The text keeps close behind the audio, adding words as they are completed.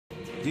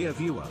Dear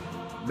viewer,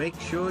 make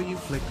sure you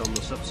click on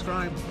the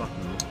subscribe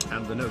button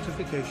and the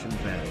notification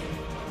bell.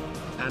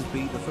 And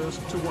be the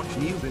first to watch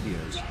new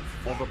videos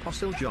of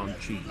Apostle John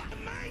Chi.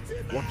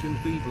 Watch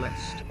and be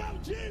blessed.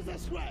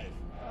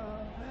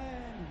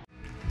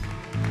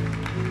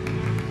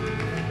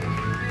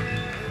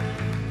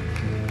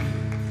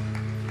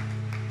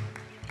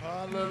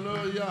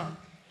 Hallelujah.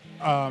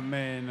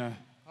 Amen.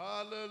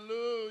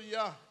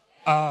 Hallelujah.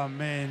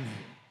 Amen.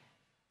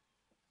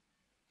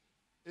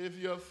 If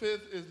your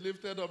faith is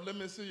lifted up, let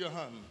me see your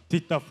hand.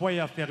 Si ta foi est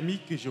affermie,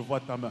 que je vois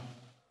ta main.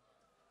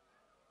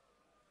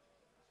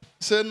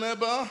 Say,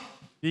 neighbor,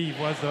 Dis,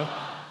 voisin,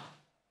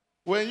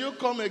 when you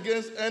come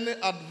against any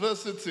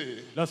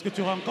adversity, lorsque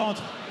tu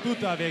rencontres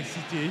toute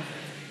adversité,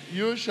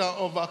 you shall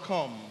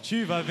overcome.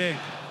 tu vas vaincre.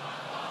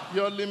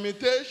 Your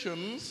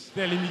limitations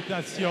Tes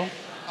limitations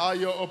are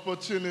your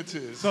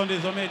opportunities. sont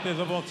désormais tes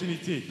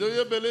opportunités. Do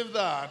you believe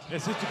that?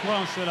 Est-ce que tu crois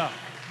en cela?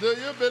 Do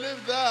you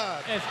believe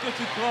that? Est-ce que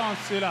tu crois en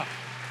cela?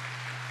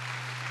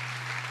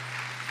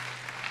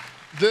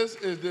 This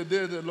is the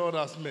day the Lord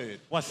has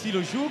made. Voici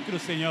le jour que le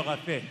Seigneur a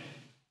fait.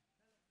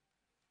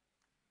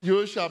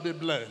 You shall be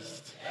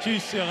blessed. Tu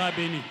seras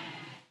béni.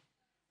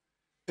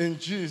 In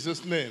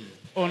Jesus' name.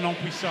 Au nom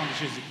puissant de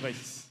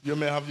Jésus-Christ. You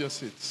may have your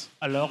seats.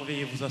 Alors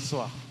veuillez vous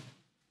asseoir.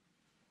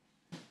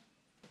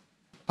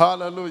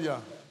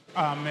 Hallelujah.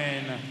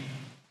 Amen.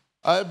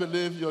 I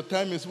believe your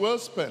time is well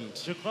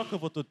spent. Je crois que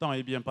votre temps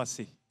est bien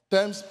passé.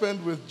 Time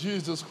spent with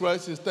Jesus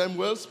Christ is time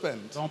well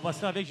spent. Temps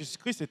passé avec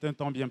Jésus-Christ est un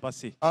temps bien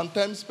passé. And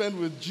time spent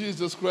with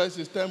Jesus Christ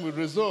is time with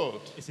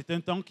result. Et c'est un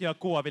temps qui a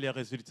cours avec les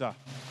résultats.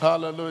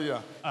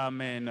 Hallelujah.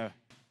 Amen.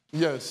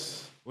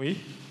 Yes. Oui,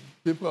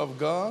 People of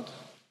God,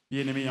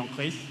 bien-aimés en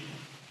Christ,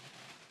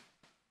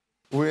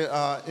 we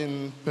are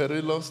in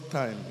perilous nous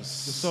times.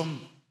 sommes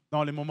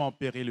dans les moments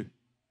périlleux.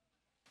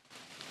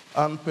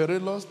 And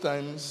perilous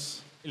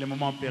times Et les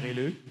moments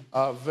périlleux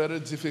are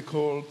very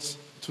difficult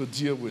to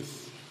deal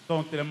with.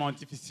 sont tellement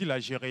difficiles à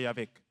gérer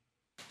avec.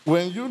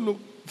 When you look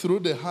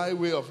through the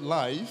highway of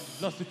life,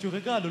 Lorsque tu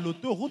regardes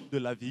l'autoroute de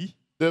la vie,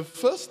 the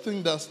first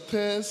thing that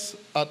stares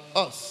at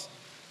us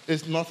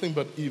is nothing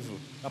but evil.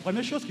 la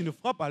première chose qui nous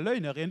frappe à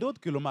l'œil n'est rien d'autre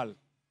que le mal.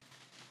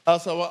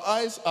 As our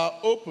eyes are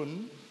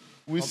open,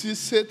 we see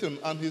Satan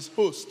and his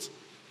host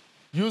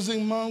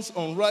using man's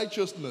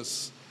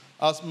unrighteousness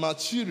as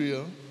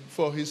material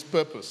for his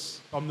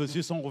purpose. Comme nos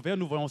yeux sont ouverts,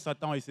 nous voyons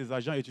Satan et ses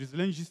agents utiliser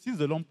l'injustice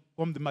de l'homme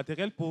comme de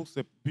matériel pour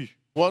ce but.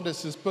 What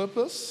is his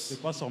purpose?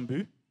 C'est quoi son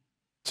but?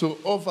 To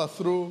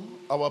overthrow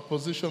our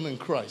position in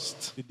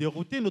Christ De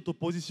dérouter notre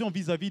position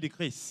vis-à-vis de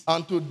Christ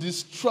and to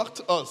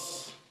distract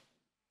us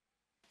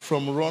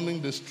from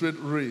running the straight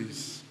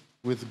race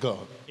with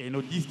God. et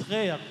nous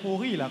distraire à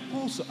courir la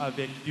course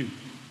avec Dieu.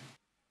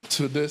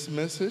 Today's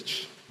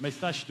message Le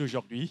message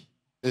d'aujourd'hui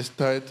is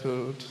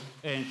titled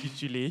est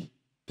intitulé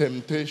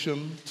Temptation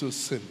to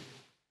Sin.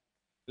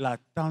 La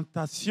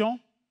tentation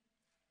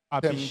à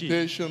pécher.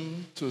 Temptation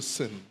to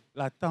sin.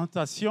 La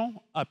tentation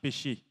à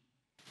pécher.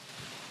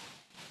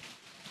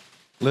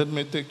 Let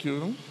me take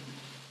you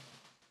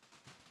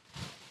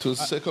to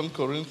 2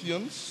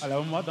 Corinthians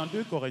Alors moi, dans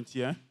 2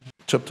 Corinthiens,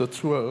 chapter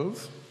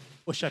 12,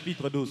 au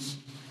chapitre 12,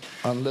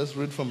 and let's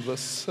read from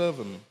verse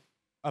 7.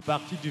 à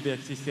partir du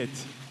verset 7.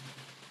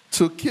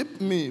 To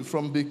keep me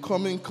from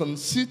becoming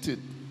conceited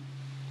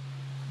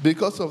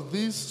because of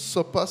these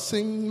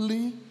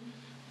surpassingly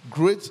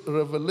great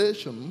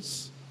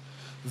revelations,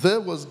 there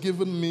was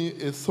given me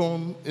a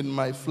thorn in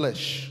my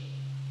flesh,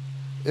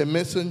 a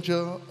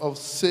messenger of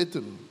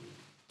Satan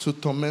to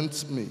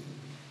torment me.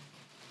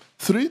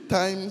 3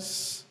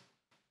 times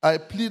I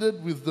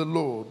pleaded with the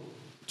Lord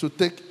to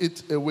take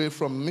it away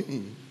from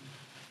me,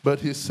 but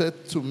he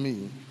said to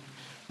me,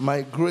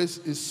 my grace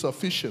is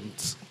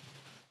sufficient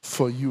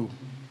for you,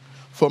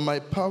 for my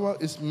power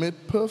is made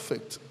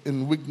perfect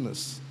in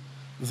weakness.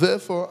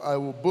 Therefore I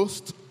will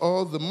boast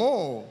all the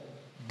more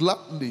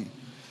gladly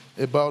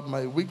about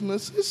my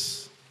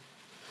weaknesses,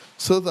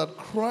 so that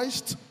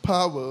Christ's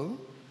power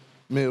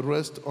may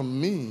rest on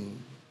me.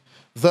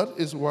 That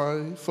is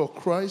why, for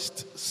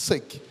Christ's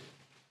sake,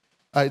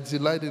 I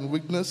delight in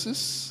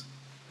weaknesses,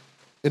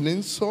 in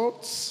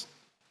insults,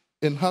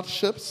 in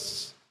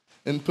hardships,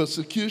 in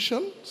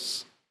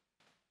persecutions,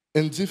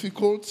 in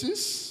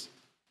difficulties.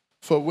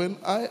 For when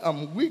I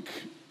am weak,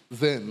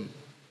 then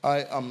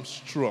I am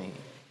strong.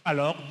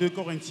 Alors, 2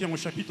 Corinthiens au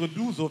chapitre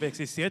 12 au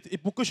verset 7, « Et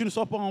pour que je ne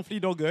sois pas rempli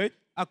d'orgueil,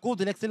 à cause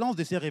de l'excellence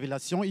de ces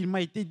révélations, il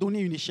m'a été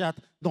donné une écharpe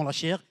dans la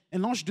chair,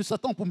 un ange de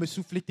Satan pour me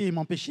souffléter et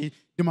m'empêcher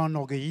de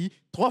m'enorgueillir.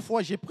 3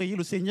 fois j'ai prié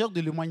le Seigneur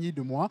de l'éloigner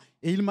de moi,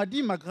 et il m'a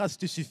dit, ma grâce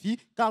te suffit,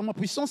 car ma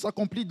puissance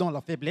accomplie dans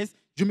la faiblesse.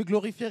 Je me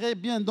glorifierai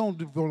bien donc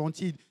de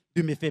volontiers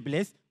de mes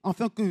faiblesses,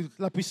 afin que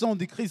la puissance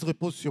de Christ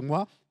repose sur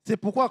moi. C'est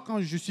pourquoi quand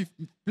je suis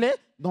plein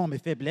dans mes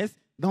faiblesses,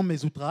 dans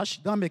mes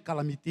outrages, dans mes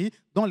calamités,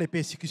 dans les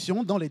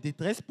persécutions, dans les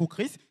détresses pour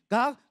Christ,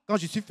 car quand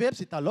je suis faible,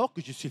 c'est alors que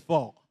je suis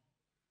fort. »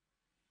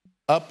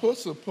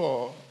 Apostle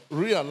Paul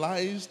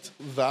realized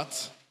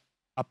that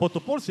Apôtre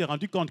Paul s'est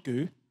rendu compte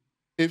que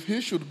if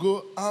he should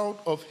go out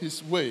of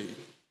his way,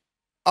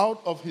 out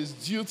of his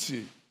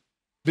duty,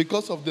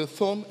 because of the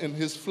thorn in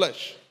his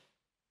flesh,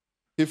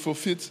 he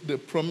forfeits the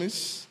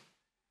promise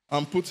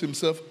and puts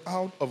himself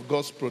out of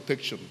God's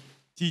protection.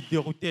 S'il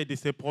déroutait de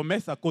ses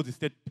promesses à cause de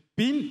cette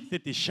épine,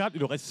 cette écharpe,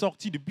 il aurait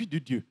sorti du but de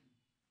Dieu.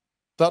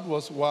 That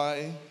was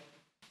why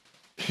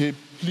he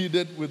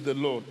pleaded with the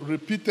Lord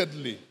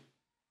repeatedly.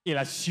 Il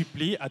a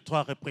supplié à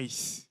 3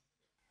 reprises.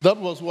 That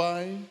was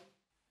why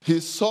he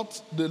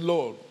sought the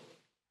Lord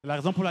C'est la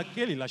raison pour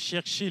laquelle il a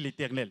cherché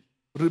l'Éternel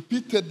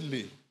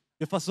repeatedly.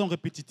 de façon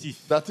répétitive,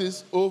 That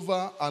is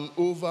over and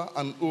over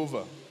and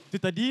over.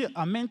 c'est-à-dire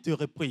à maintes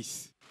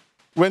reprises.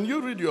 When you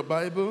read your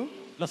Bible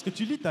Lorsque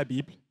tu lis ta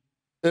Bible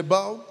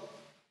about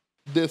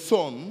the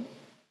thorn,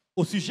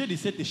 au sujet de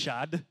cette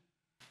écharpe,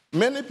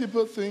 many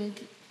people think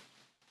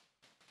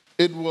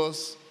it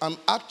was an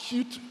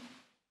acute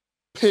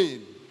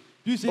pain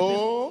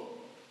or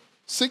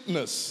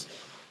sickness.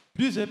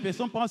 plusieurs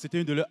personnes pensent que c'était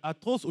une douleur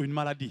atroce ou une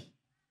maladie.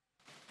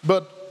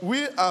 But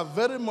we are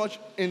very much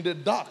in the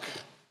dark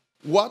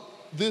what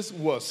this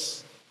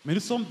was. Mais nous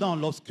sommes dans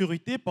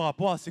l'obscurité par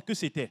rapport à ce que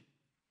c'était.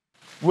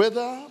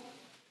 Whether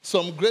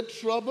some great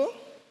trouble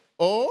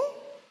or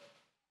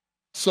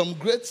some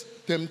great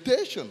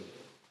temptation.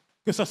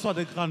 Que ce soit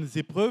de grandes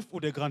épreuves ou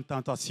de grandes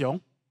tentations.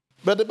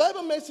 But the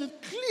Bible makes it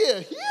clear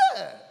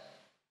here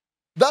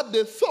that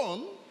the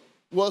thorn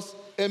was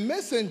a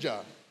messenger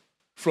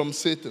from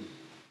Satan.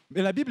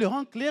 Mais la Bible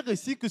rend clair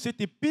ici que cette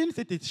épine,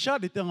 cette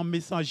écharpe était un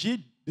messager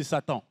de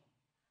Satan.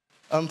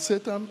 And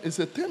Satan is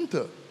a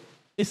tempter.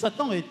 Et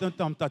Satan est un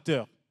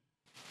tentateur.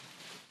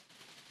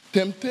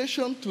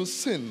 Temptation to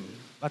sin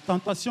La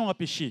tentation à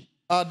pécher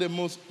are the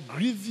most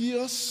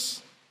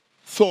grievous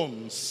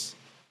thorns.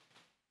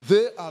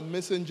 They are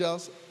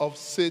messengers of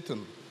Satan.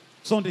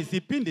 sont des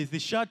épines, des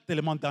écharpes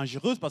tellement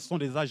dangereuses parce que ce sont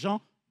des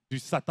agents du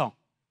Satan.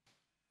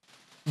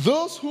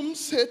 Those whom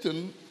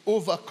Satan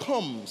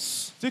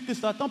overcomes Ce que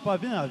Satan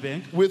parvient à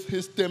vaincre with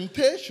his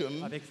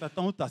temptation, avec sa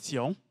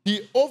tentation, he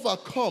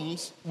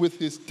overcomes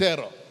with his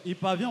terror. il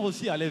parvient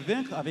aussi à les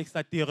vaincre avec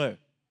sa terreur.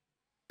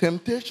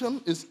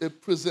 Temptation is a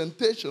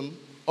presentation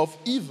of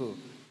evil.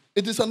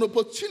 It is an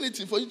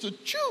opportunity for you to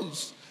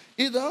choose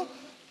either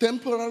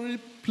temporary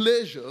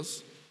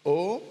pleasures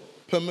or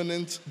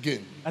permanent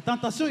gain. La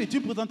tentation est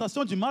une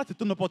présentation du mal, c'est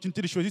une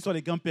opportunité de choisir soit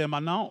les gains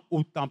permanents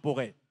ou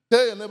temporaires.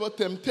 Tell your neighbor,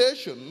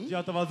 temptation Dis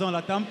à ton voisin,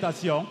 la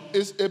tentation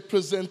is a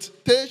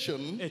presentation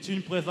est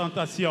une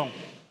présentation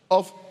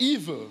of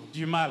evil.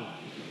 du mal.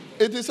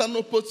 It is an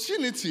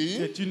opportunity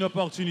C'est une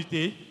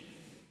opportunité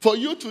for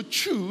you to pour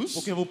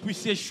choose que vous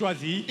puissiez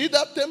choisir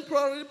either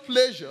temporary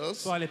pleasures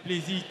soit les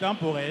plaisirs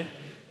temporaires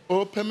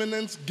or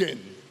permanent gain.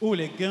 ou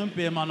les gains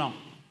permanents.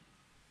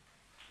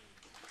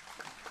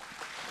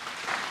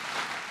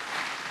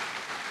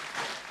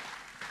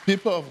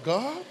 People of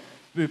God,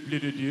 Peuple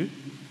de Dieu,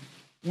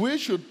 we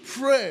should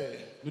pray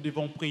nous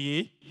devons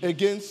prier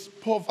against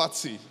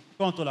poverty,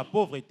 contre la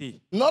pauvreté.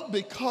 not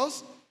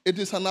because it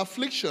is an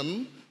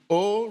affliction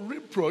or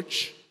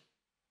reproach,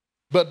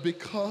 but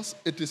because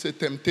it is a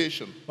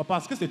temptation. Pas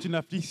parce que c'est une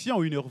affliction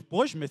ou une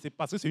reproche, mais c'est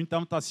parce que c'est une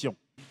tentation.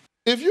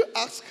 If you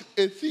ask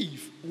a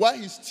thief why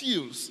he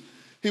steals,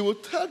 he will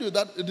tell you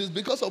that it is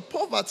because of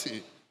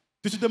poverty.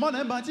 Si tu demandes à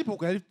un bandit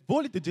pourquoi il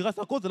vole, il te dira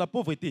c'est à cause de la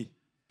pauvreté.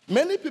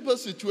 Many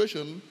people's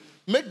situation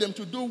make them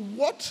to do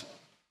what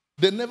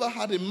they never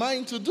had in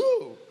mind to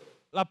do.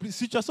 La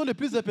situation de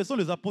plusieurs personnes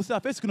les a poussés à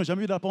faire ce qu'ils n'ont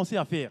jamais eu la pensée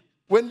à faire.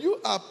 When you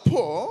are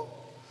poor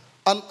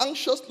and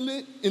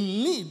anxiously in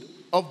need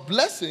of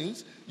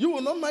blessings, you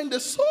will not mind the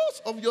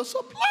source of your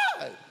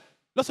supply.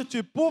 Lorsque tu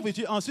es pauvre et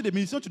tu es ensuite des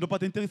munitions, tu ne dois pas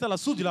t'intéresser à la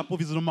source de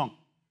l'approvisionnement.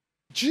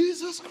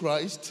 Jesus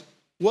Christ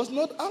was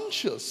not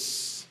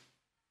anxious.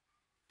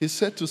 He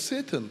said to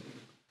Satan,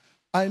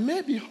 I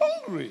may be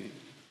hungry,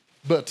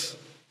 but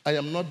I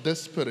am not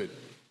desperate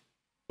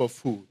for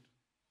food.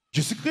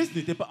 Jésus-Christ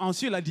n'était pas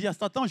anxieux, il a dit à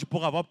Satan, je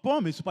pourrais avoir faim,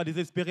 mais je ne suis pas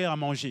désespéré à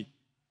manger.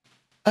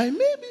 I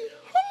may be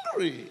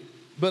hungry,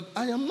 but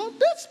I am not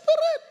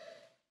desperate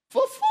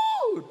for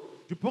food.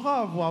 Je pourrais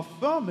avoir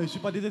faim, mais je ne suis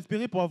pas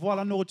désespéré pour avoir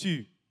la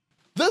nourriture.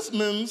 This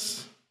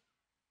means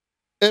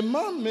a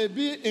man may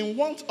be in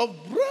want of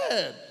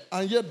bread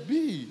and yet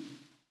be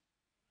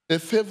a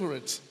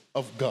favorite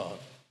of God.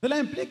 Cela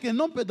implique qu'un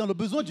homme peut être dans le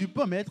besoin du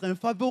pain, mais être un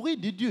favori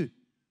de Dieu.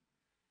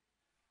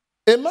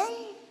 A man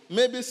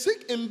may be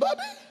sick in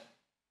body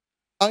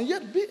and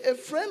yet be a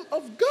friend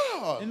of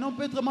God. Un homme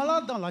peut être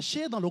malade dans la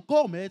chair, dans le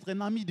corps, mais être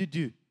un ami de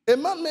Dieu. A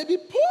man may be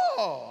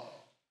poor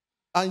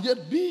and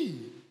yet be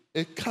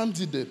a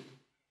candidate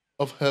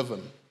of heaven.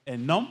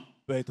 Un homme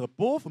peut être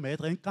pauvre, mais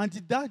être un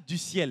candidat du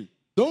ciel.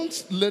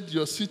 Don't let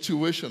your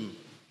situation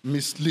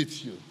mislead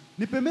you.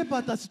 Ne permets pas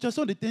à ta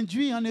situation de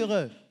t'induire en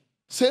erreur.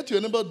 Say to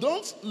your neighbor,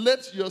 don't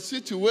let your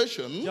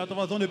situation Dis à ton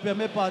voisin, ne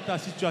permets pas à ta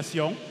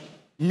situation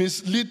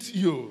mislead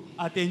you.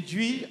 à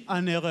t'induire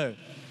en erreur.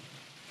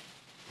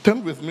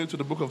 Turn with me to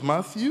the book of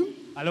Matthew,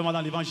 Allons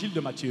dans l'évangile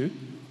de Matthieu,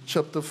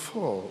 chapter 4,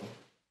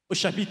 au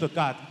chapitre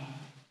 4.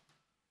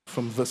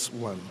 from verse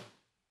 1.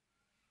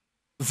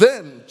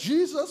 Then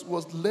Jesus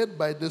was led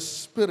by the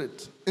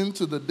Spirit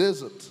into the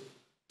desert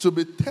to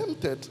be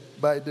tempted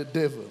by the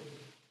devil.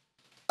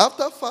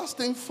 After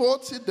fasting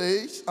 40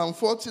 days and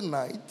 40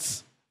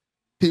 nights,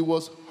 he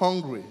was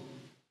hungry.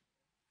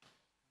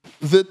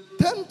 The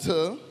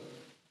tempter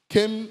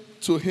came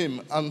to him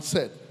and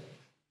said,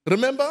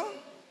 remember,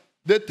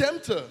 the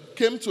tempter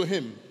came to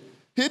him.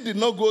 He did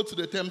not go to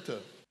the tempter.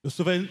 Le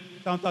souverain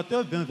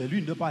tentateur vint vers lui,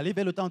 il ne pas aller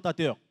vers le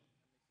tentateur.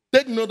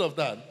 Take note of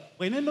that.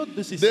 Prenez note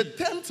de ceci. The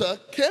tempter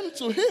came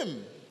to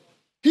him.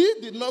 He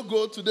did not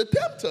go to the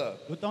tempter.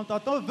 Le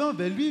tentateur vint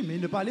vers lui, mais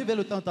il ne pas aller vers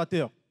le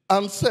tentateur.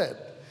 And said,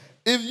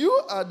 if you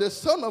are the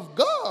Son of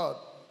God,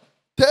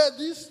 tell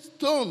these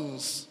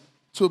stones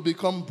to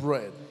become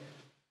bread.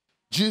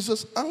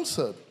 Jesus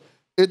answered,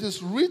 it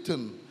is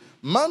written,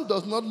 man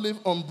does not live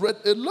on bread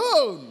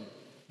alone,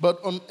 but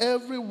on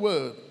every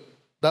word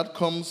that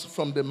comes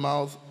from the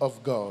mouth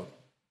of God.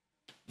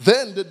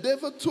 Then the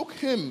devil took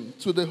him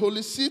to the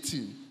holy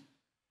city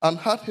and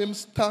had him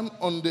stand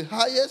on the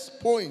highest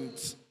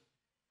point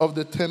of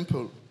the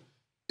temple.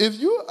 If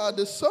you are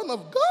the Son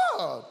of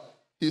God,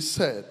 he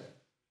said,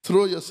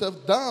 throw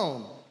yourself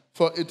down,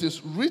 for it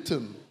is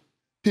written,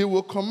 he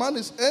will command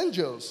his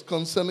angels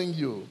concerning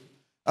you,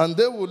 and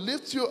they will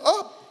lift you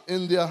up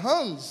in their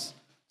hands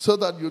so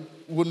that you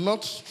will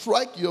not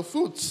strike your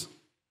foot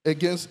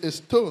against a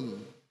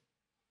stone.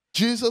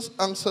 Jesus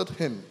answered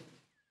him,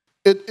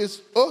 it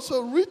is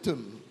also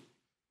written,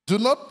 do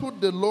not put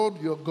the Lord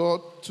your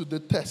God to the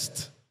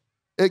test.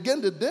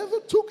 Again, the devil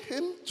took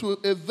him to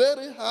a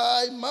very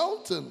high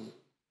mountain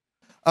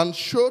and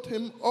showed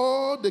him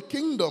all the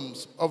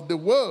kingdoms of the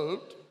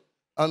world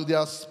and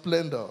their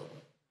splendor.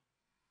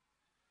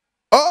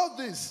 All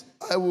this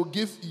I will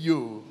give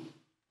you,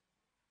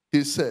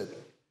 he said,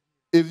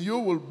 if you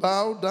will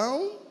bow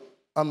down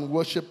and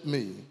worship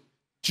me.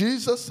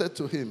 Jesus said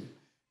to him,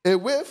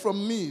 away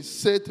from me,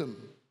 Satan,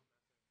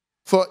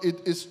 for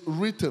it is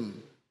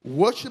written,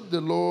 worship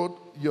the Lord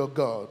your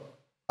God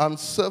and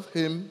serve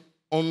him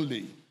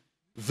only.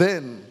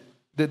 Then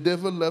the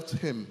devil left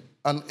him,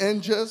 and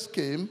angels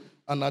came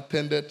and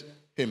attended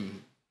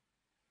him.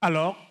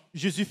 Alors,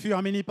 Jésus fut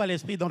amené par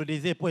l'Esprit dans le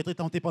désert pour être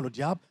tenté par le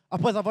diable.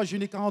 Après avoir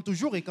jeûné 40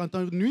 jours et quand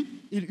une nuit,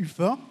 il eut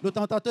faim, le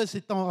tentateur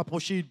s'étant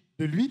approché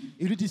de lui,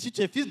 il lui dit, si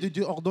tu es fils de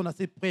Dieu, ordonne à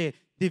ces prêts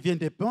deviennent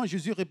des pains.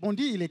 Jésus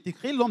répondit, il est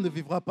écrit, l'homme ne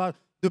vivra pas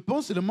de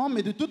pain seulement,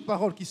 mais de toute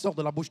parole qui sort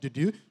de la bouche de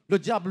Dieu. Le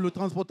diable le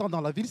transportant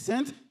dans la ville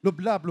sainte, le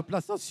diable le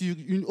plaça sur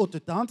une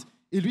haute tente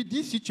et lui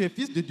dit, si tu es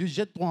fils de Dieu,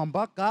 jette-toi en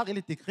bas, car il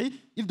est écrit,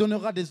 il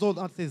donnera des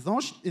ordres à ses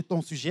anges et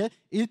ton sujet,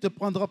 et il te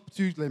prendra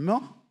sur les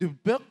mains, de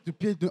peur du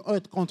pied de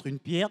heurte contre une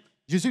pierre.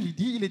 Jésus lui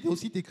dit, il était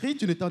aussi écrit,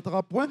 tu ne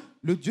tenteras point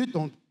le Dieu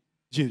ton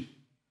Dieu.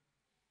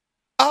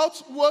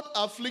 Outward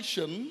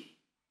affliction,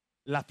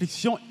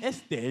 l'affliction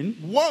externe,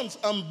 wants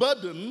and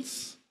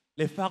burdens,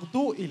 les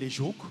fardeaux et les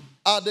jougs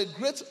are the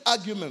great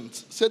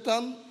arguments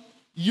Satan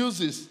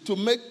uses to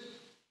make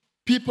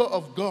people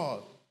of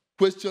God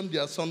question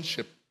their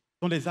sonship.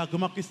 sont des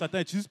arguments que Satan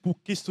utilise pour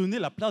questionner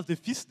la place de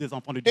fils des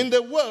enfants de Dieu. In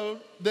the world,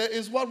 there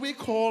is what we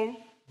call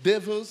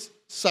devil's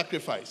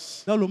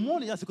sacrifice. Dans le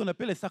monde, il y a ce qu'on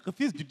appelle les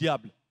sacrifices du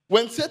diable.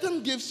 When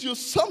Satan gives you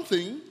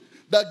something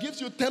that gives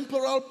you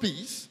temporal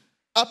peace,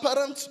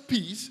 apparent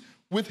peace,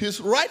 with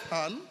his right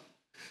hand,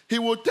 he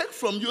will take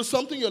from you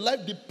something your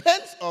life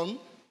depends on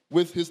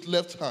with his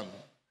left hand.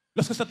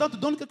 Lorsque Satan te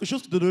donne quelque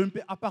chose qui te donne une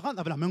paix apparente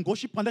avec la main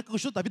gauche, il prendra quelque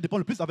chose qui ta vie dépend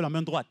le plus avec la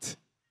main droite.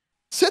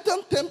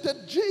 Satan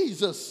tempted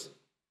Jesus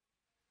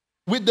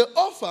with the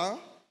offer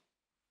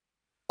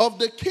of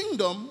the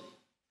kingdom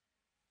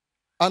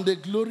and the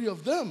glory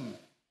of them,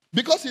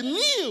 because he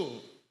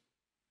knew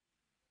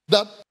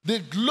that the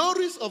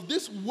glories of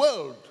this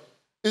world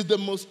is the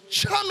most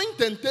charming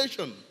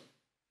temptation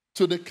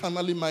to the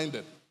carnally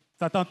minded.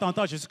 Satan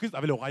tenta Jésus-Christ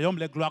avec le royaume,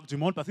 les gloires du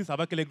monde, parce qu'il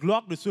savait que les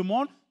gloires de ce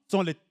monde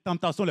sont les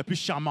tentations les plus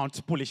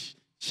charmantes pour les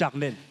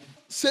charnels.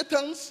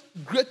 Satan's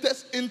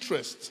greatest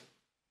interest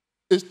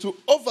is to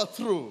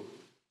overthrow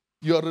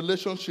your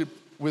relationship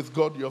with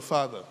God, your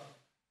Father.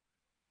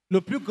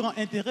 Le plus grand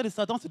intérêt de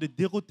Satan, c'est de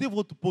déroter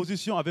votre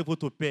position avec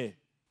votre Père.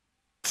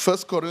 1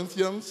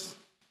 Corinthians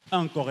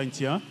 1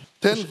 Corinthiens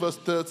 10 verse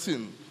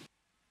 13.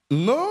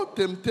 No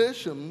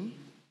temptation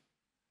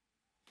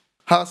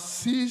has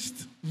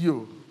seized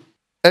you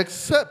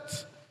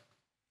except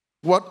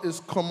what is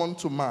common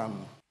to man.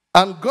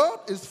 And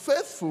God is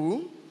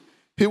faithful.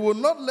 He will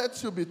not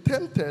let you be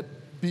tempted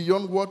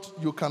beyond what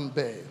you can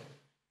bear.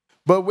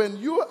 But when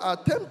you are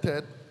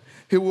tempted,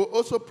 he will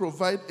also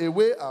provide a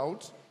way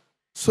out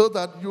so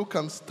that you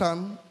can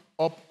stand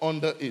up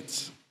under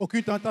it.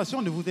 Aucune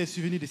tentation ne vous est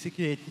survenue de ce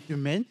qui est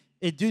humain,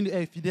 et Dieu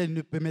est fidèle, il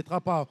ne permettra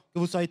pas que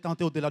vous soyez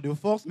tentés au-delà de vos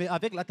forces, mais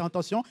avec la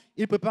tentation,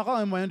 il préparera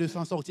un moyen de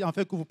s'en sortir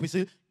afin que vous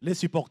puissiez les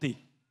supporter.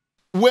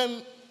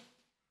 When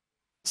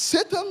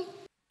Satan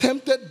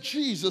tempted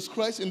Jesus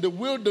Christ in the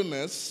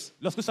wilderness,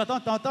 lorsque Satan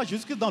tenta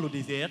jusque dans le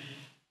désert,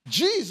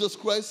 Jesus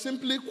Christ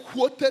simply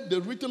quoted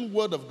the written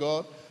word of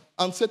God,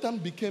 and Satan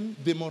became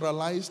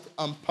demoralized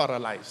and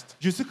paralyzed.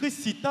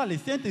 Jésus-Christ cita les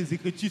saintes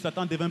écritures,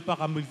 Satan devint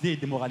paralysé et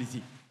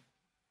démoralisé.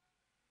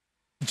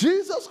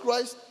 Jesus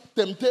Christ's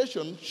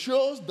temptation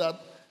shows that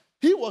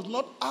he was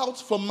not out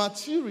for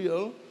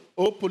material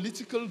or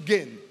political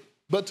gain,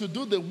 but to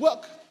do the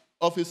work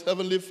of his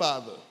heavenly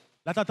Father.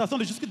 La tentation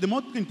de Jésus-Christ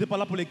démontre qu'il n'était pas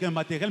là pour les gains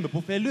matériels, mais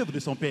pour faire l'œuvre de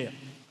son Père.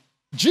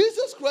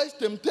 Jesus Christ's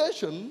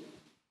temptation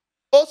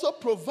also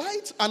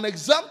provides an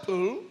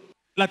example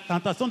La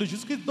tentation de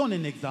Jésus-Christ donne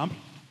un exemple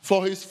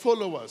for his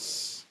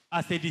followers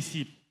à ses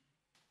disciples.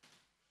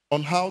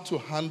 on how to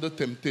handle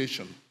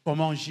temptation.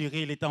 Comment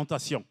gérer les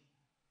tentations.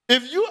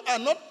 If you are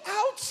not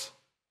out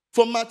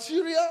for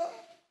material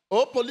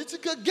or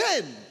political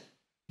gain,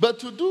 but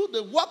to do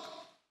the work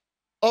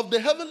of the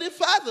Heavenly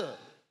Father,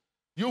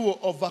 you will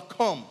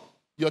overcome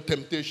your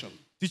temptation.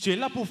 Si tu es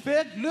là pour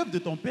faire l'œuvre de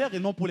ton Père et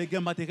non pour les gains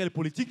matériels et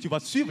politiques, tu vas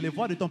suivre les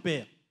voies de ton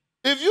Père.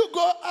 If you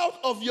go out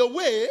of your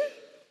way,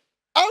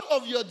 out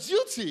of your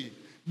duty,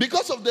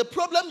 because of the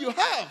problem you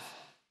have,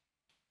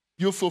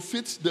 you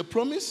fulfill the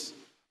promise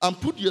and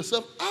put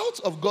yourself out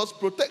of God's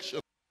protection.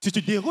 Si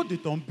tu déroutes de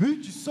ton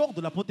but, tu sors de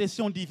la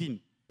protection divine.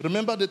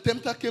 Remember, the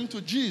tempter came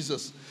to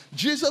Jesus.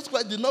 Jesus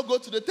Christ did not go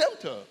to the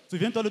tempter.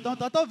 Souviens-toi, le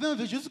tentateur vint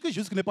vers Jésus-Christ.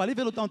 Jésus n'est pas allé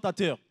vers le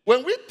tentateur.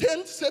 When we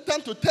tempt Satan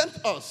to tempt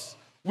us,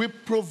 we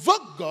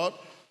provoke God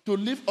to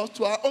leave us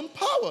to our own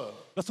power.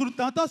 Parce que nous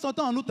tentons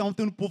Satan en nous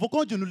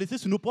provoquons Dieu nous laisser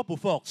sur nos propres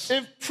forces.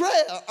 If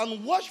prayer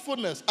and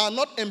watchfulness are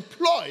not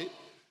employed,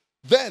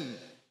 then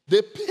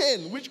the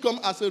pain which comes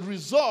as a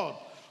result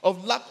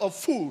of lack of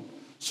food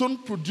soon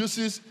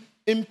produces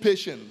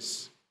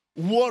impatience,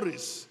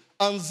 worries,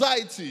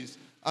 anxieties,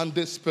 and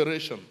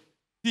desperation.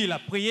 Si la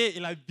prière et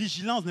la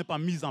vigilance n'est pas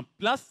mise en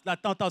place, la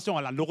tentation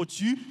à la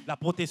nourriture, la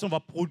protection va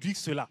produire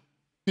cela.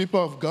 People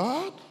of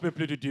God,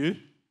 Peuple de Dieu,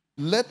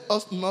 let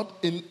us not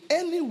in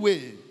any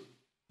way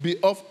be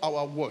off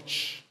our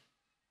watch.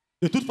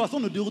 de toute façon,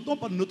 ne déroutons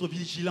pas de notre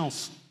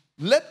vigilance.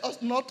 Let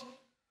us not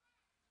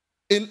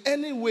in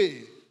any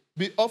way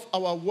be off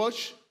our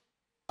watch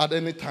at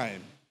any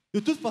time. De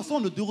toute façon,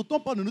 ne déroutons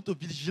pas de notre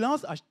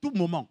vigilance à tout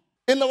moment.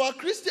 In our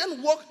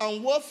Christian walk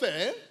and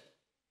warfare,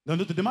 Dans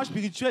notre démarche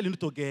spirituelle et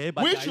notre guerre,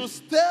 we bataille, should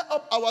stir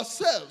up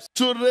ourselves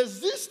to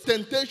resist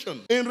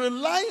temptation in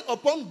relying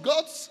upon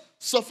God's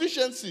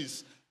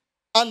sufficiencies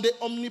and the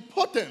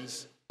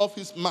omnipotence of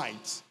his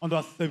might. on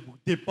doit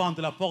dépendre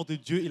de la force de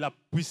Dieu et la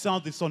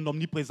puissance de son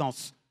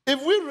omniprésence. If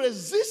we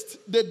resist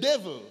the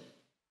devil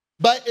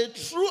by a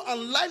true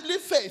and lively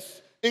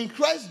faith in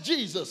Christ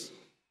Jesus,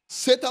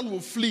 Satan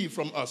will flee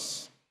from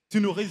us. Si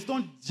nous résistons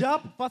au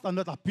diable face à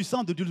la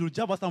puissance de Dieu, le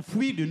diable va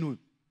s'enfuir de nous.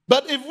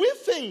 But if we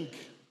think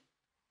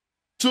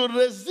to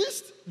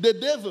resist the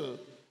devil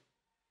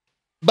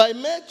by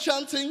mere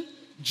chanting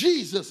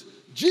Jesus,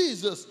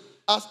 Jesus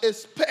as a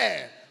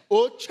spare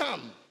or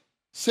charm,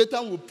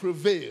 Satan will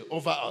prevail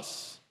over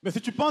us. Mais si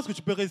tu penses que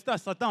tu peux résister à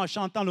Satan en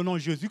chantant le nom de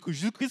Jésus, que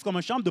Jésus-Christ comme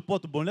un charme de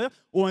porte-bonheur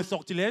ou un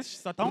sortilège,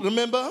 Satan,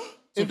 Remember,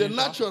 in the Souviens-toi.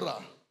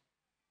 natural,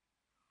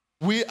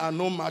 we are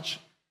no match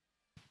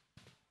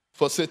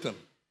for Satan.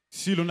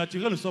 si le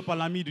naturel ne soit pas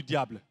l'ami du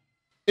diable,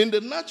 In the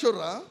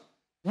natural,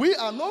 we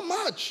are no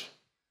match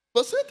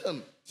for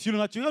Satan. si le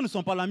naturel ne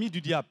sont pas l'ami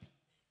du diable,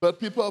 But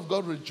people of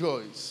God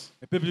rejoice.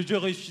 le peuple de Dieu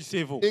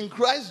réussissez-vous. In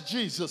Christ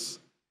Jesus,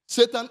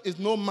 Satan is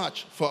no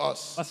match for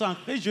us. Parce qu'en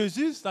Christ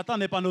Jésus, Satan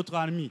n'est pas notre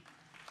ami.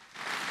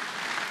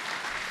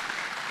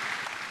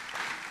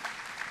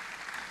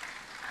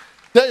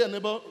 Tell your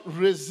neighbor,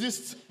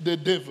 resist the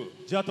devil.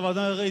 Dis à ton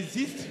voisin,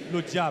 résiste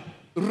le diable,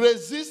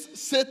 Resist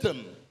Satan,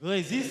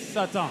 résiste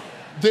Satan,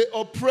 the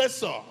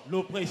oppressor.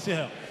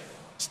 l'oppresseur.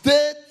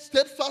 Stay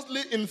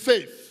steadfastly in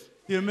faith.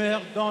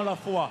 Demeure dans la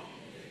foi.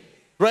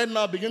 Right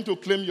now, begin to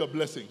claim your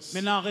blessings.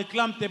 Maintenant,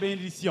 réclame tes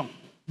bénédictions.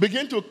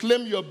 Begin to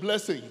claim your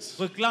blessings.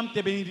 Réclame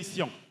tes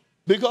bénédictions.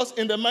 Because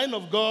in the mind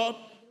of God,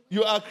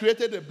 you are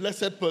created a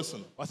blessed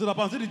person. Parce que dans la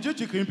pensée de Dieu,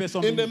 tu crées une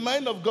personne In the bénie.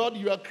 mind of God,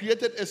 you are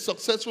created a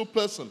successful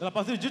person. Dans la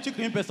pensée de Dieu, tu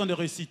crées une personne de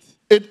réussite.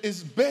 It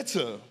is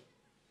better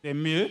C'est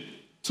mieux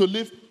to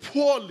live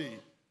poorly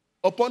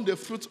upon the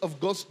fruit of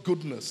God's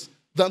goodness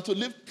than to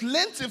live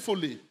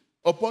plentifully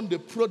upon the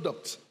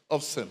product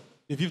of sin.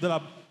 de vivre dans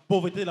la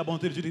pauvreté et la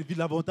bonté de Dieu, de vivre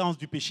l'abondance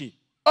du péché.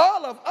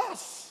 All of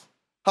us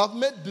have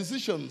made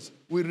decisions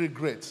we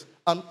regret,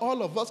 and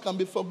all of us can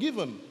be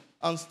forgiven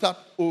and start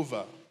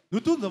over. Nous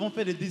tous, nous avons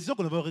fait des décisions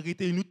qu'on avait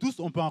regrettées et nous tous,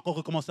 on peut encore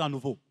recommencer à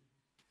nouveau.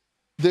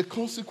 The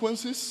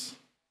consequences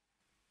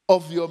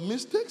of your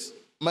mistakes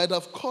might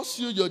have cost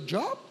you your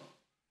job,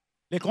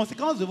 Les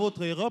conséquences de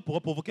votre erreur pourraient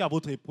provoquer à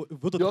votre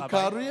your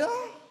travail, career,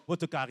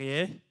 votre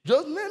carrière.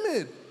 just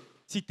name it.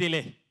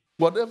 Citez-les.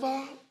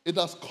 Whatever it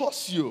has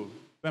cost you,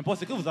 Peu importe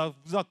ce que vous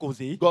a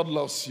causé, God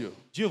loves you.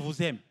 Dieu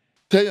vous aime.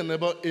 Tell your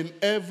neighbor, in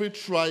every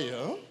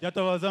trial, Dis à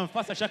ton voisin,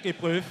 face à chaque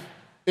épreuve,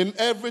 in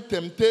every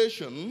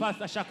temptation,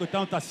 face à chaque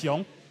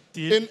tentation,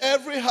 in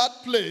every hard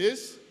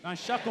place, dans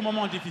chaque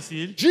moment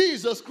difficile,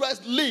 Jesus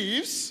Christ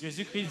lives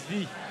Jésus-Christ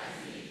vit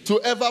to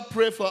ever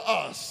pray for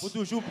pour us.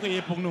 toujours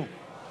prier pour nous.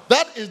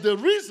 That is the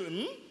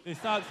reason Et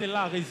ça, c'est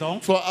la raison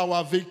for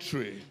our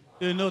victory.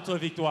 de notre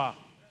victoire.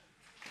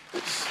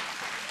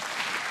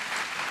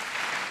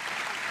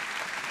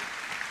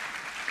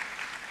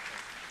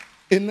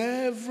 In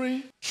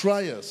every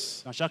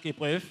trials, Dans chaque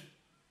épreuve,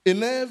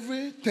 in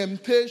every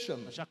temptation,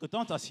 dans chaque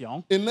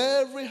tentation, in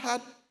every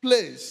hard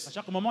place, À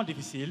chaque moment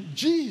difficile,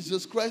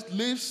 Jesus Christ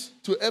lives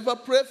to ever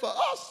pray for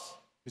us.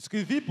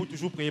 puisqu'il vit pour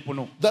toujours prier pour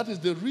nous. That is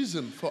the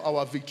reason for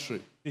our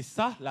victory. C'est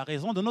ça la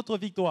raison de notre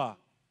victoire.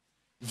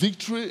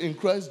 Victory in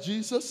Christ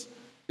Jesus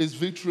is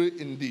victory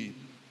indeed.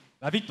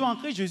 La victoire en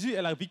Christ Jésus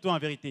est la victoire en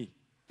vérité.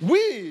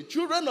 We,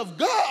 children of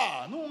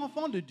God, Nous,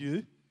 enfants de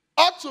Dieu,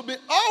 ought to be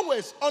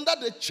always under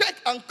the check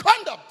and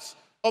conduct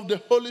of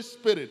the Holy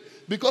Spirit,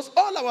 because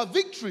all our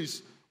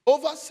victories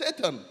over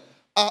Satan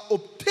are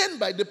obtained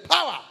by the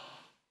power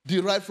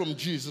derived from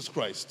Jesus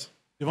Christ.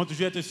 devons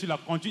toujours être sur la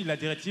conduite et la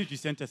directive du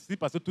Saint-Esprit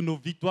parce que toutes nos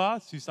victoires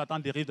sur Satan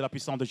dérivent de la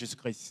puissance de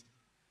Jésus-Christ.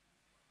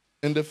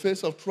 In the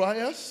face of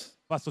trials,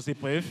 Face aux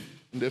épreuves,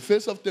 in the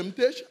face of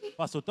temptation,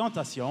 face aux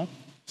tentations,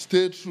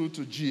 stay true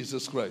to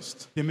Jesus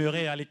Christ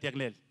demeurer à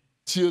l'éternel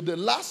till the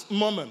last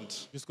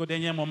moment, jusqu'au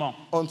dernier moment,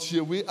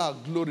 until we are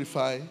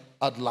glorified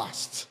at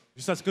last.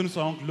 jusqu'à ce que nous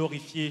soyons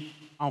glorifiés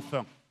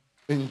enfin.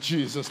 In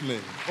Jesus'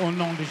 name. Au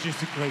nom de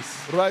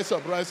Jésus-Christ. Rise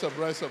up, rise up,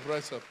 rise up,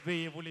 rise up.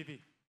 Veuillez vous lever.